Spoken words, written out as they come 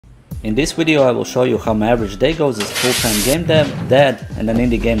In this video I will show you how my average day goes as a full-time game dev, dad and an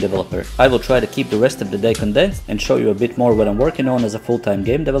indie game developer. I will try to keep the rest of the day condensed and show you a bit more what I'm working on as a full-time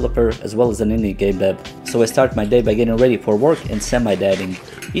game developer as well as an indie game dev. So I start my day by getting ready for work and semi-dadding,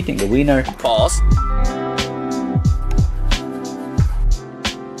 eating a wiener. Pause.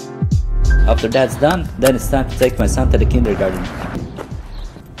 After that's done, then it's time to take my son to the kindergarten.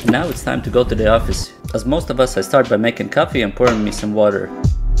 Now it's time to go to the office. As most of us, I start by making coffee and pouring me some water.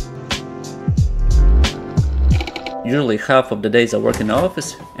 Usually half of the days I work in the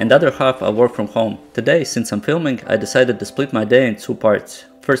office and the other half I work from home. Today, since I'm filming, I decided to split my day in two parts.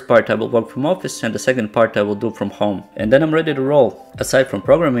 First part I will work from office and the second part I will do from home. And then I'm ready to roll. Aside from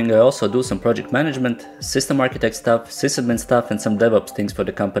programming, I also do some project management, system architect stuff, sysadmin stuff and some DevOps things for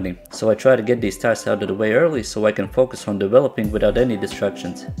the company. So I try to get these tasks out of the way early so I can focus on developing without any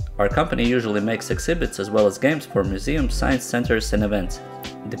distractions. Our company usually makes exhibits as well as games for museums, science centers and events.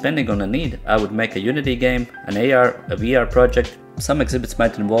 Depending on the need, I would make a Unity game, an AR, a VR project. Some exhibits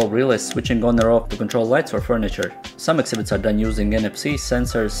might involve relays switching on or off to control lights or furniture. Some exhibits are done using NFC,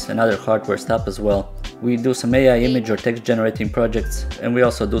 sensors and other hardware stuff as well. We do some AI image or text generating projects, and we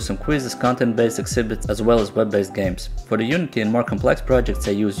also do some quizzes, content-based exhibits as well as web-based games. For the Unity and more complex projects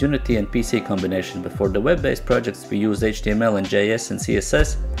I use Unity and PC combination, but for the web-based projects we use HTML and JS and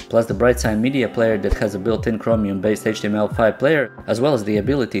CSS, plus the BrightSign media player that has a built-in Chromium-based HTML5 player, as well as the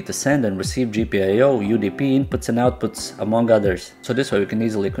ability to send and receive GPIO, UDP inputs and outputs, among others. So this way we can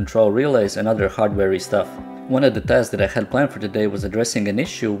easily control relays and other hardware-y stuff. One of the tasks that I had planned for today was addressing an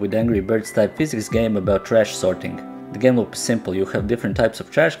issue with Angry Birds type physics game about trash sorting. The game looks simple, you have different types of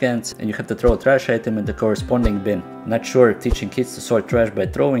trash cans and you have to throw a trash item in the corresponding bin. Not sure if teaching kids to sort trash by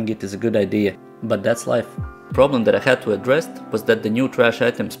throwing it is a good idea, but that's life. The problem that I had to address was that the new trash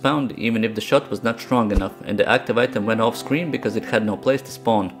item spawned even if the shot was not strong enough and the active item went off screen because it had no place to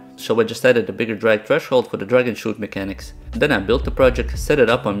spawn. So I just added a bigger drag threshold for the drag and shoot mechanics. Then I built the project, set it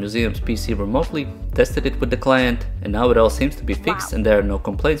up on Museum's PC remotely, tested it with the client, and now it all seems to be fixed and there are no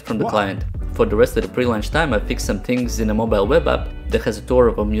complaints from the client. For the rest of the pre-launch time I fixed some things in a mobile web app that has a tour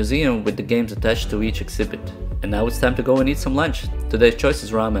of a museum with the games attached to each exhibit. And now it's time to go and eat some lunch. Today's choice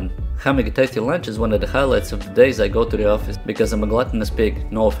is ramen. Having a tasty lunch is one of the highlights of the days I go to the office because I'm a gluttonous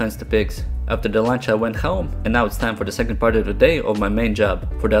pig, no offense to pigs. After the lunch I went home and now it's time for the second part of the day of my main job.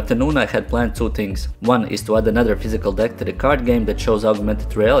 For the afternoon I had planned two things. One is to add another physical deck to the card game that shows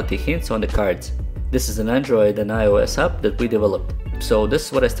augmented reality hints on the cards. This is an Android and iOS app that we developed. So this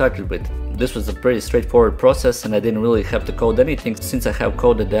is what I started with. This was a pretty straightforward process and I didn't really have to code anything since I have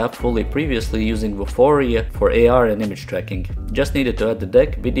coded the app fully previously using Vuforia for AR and image tracking. Just needed to add the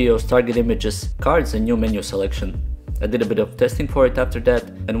deck, videos, target images, cards and new menu selection. I did a bit of testing for it after that,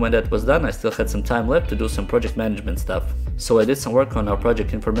 and when that was done I still had some time left to do some project management stuff. So I did some work on our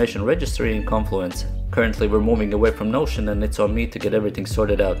project information registry in Confluence. Currently we're moving away from Notion and it's on me to get everything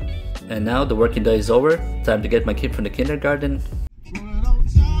sorted out. And now the working day is over, time to get my kid from the kindergarten.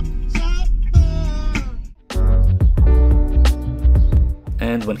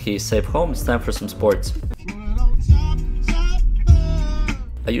 And when he is safe home, it's time for some sports.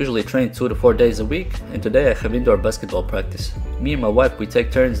 I usually train 2 to 4 days a week, and today I have indoor basketball practice. Me and my wife, we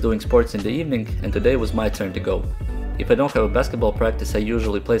take turns doing sports in the evening, and today was my turn to go. If I don't have a basketball practice, I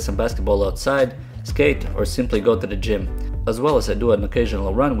usually play some basketball outside, skate, or simply go to the gym. As well as I do an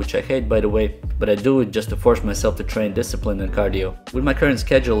occasional run, which I hate by the way, but I do it just to force myself to train discipline and cardio. With my current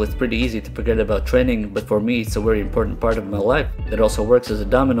schedule it's pretty easy to forget about training, but for me it's a very important part of my life that also works as a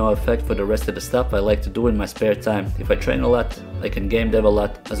domino effect for the rest of the stuff I like to do in my spare time. If I train a lot, I can game dev a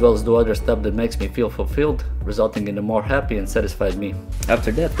lot, as well as do other stuff that makes me feel fulfilled, resulting in a more happy and satisfied me.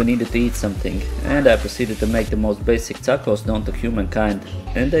 After that we needed to eat something, and I proceeded to make the most basic tacos known to humankind,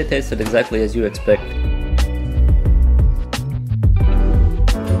 and they tasted exactly as you expect.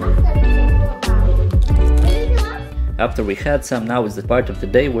 After we had some, now is the part of the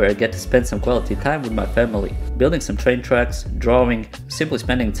day where I get to spend some quality time with my family. Building some train tracks, drawing, simply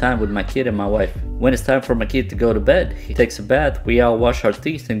spending time with my kid and my wife. When it's time for my kid to go to bed, he takes a bath, we all wash our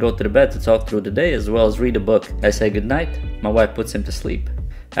teeth and go to the bed to talk through the day as well as read a book. I say goodnight, my wife puts him to sleep.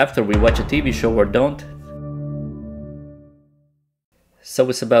 After we watch a TV show or don't. So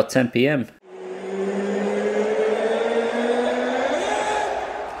it's about 10 PM.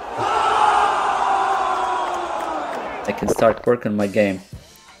 I can start work on my game.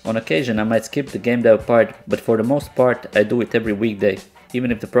 On occasion I might skip the game dev part, but for the most part I do it every weekday.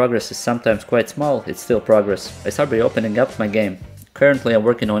 Even if the progress is sometimes quite small, it's still progress. I start by opening up my game. Currently I'm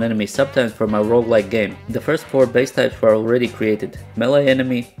working on enemy subtypes for my roguelike game. The first 4 base types were already created. Melee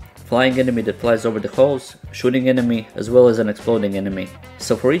enemy, flying enemy that flies over the holes, shooting enemy, as well as an exploding enemy.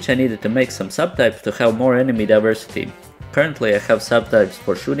 So for each I needed to make some subtypes to have more enemy diversity. Currently I have subtypes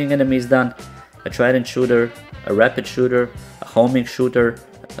for shooting enemies done, a trident shooter, a rapid shooter, a homing shooter,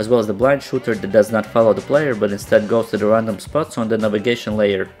 as well as the blind shooter that does not follow the player but instead goes to the random spots on the navigation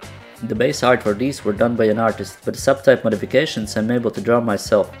layer. The base art for these were done by an artist, but the subtype modifications I'm able to draw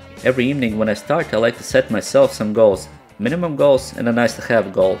myself. Every evening when I start I like to set myself some goals. Minimum goals and a nice to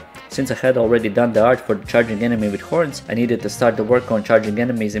have goal. Since I had already done the art for the charging enemy with horns, I needed to start the work on charging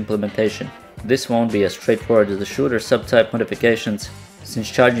enemies implementation. This won't be as straightforward as the shooter subtype modifications, since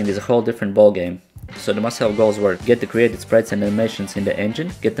charging is a whole different ballgame. So the must-have goals were get the created sprites and animations in the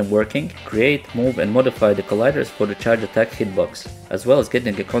engine, get them working, create, move and modify the colliders for the charge attack hitbox, as well as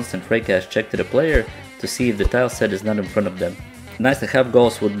getting a constant raycast check to the player to see if the tile set is not in front of them. Nice to have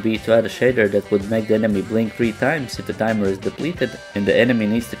goals would be to add a shader that would make the enemy blink 3 times if the timer is depleted and the enemy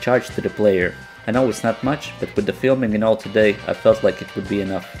needs to charge to the player. I know it's not much, but with the filming and all today, I felt like it would be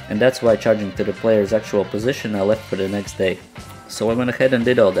enough. And that's why charging to the player's actual position I left for the next day. So I went ahead and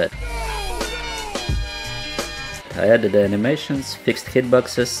did all that. I added the animations, fixed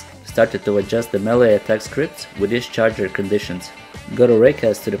hitboxes, started to adjust the melee attack scripts with each charger conditions. Got a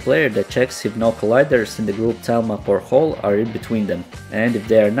raycast to the player that checks if no colliders in the group tile map or hole are in between them, and if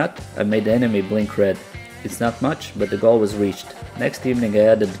they are not, I made the enemy blink red. It's not much, but the goal was reached. Next evening I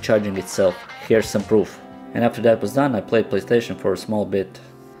added the charging itself. Here's some proof. And after that was done I played PlayStation for a small bit.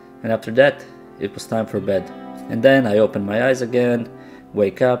 And after that, it was time for bed. And then I opened my eyes again,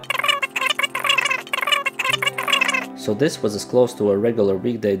 wake up. So this was as close to a regular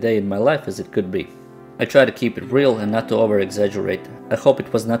weekday day in my life as it could be. I try to keep it real and not to over-exaggerate. I hope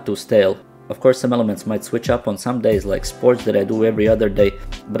it was not too stale. Of course some elements might switch up on some days like sports that I do every other day,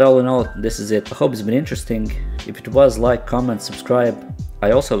 but all in all this is it. I hope it's been interesting. If it was, like, comment, subscribe.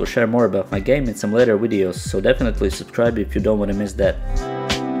 I also will share more about my game in some later videos, so definitely subscribe if you don't want to miss that.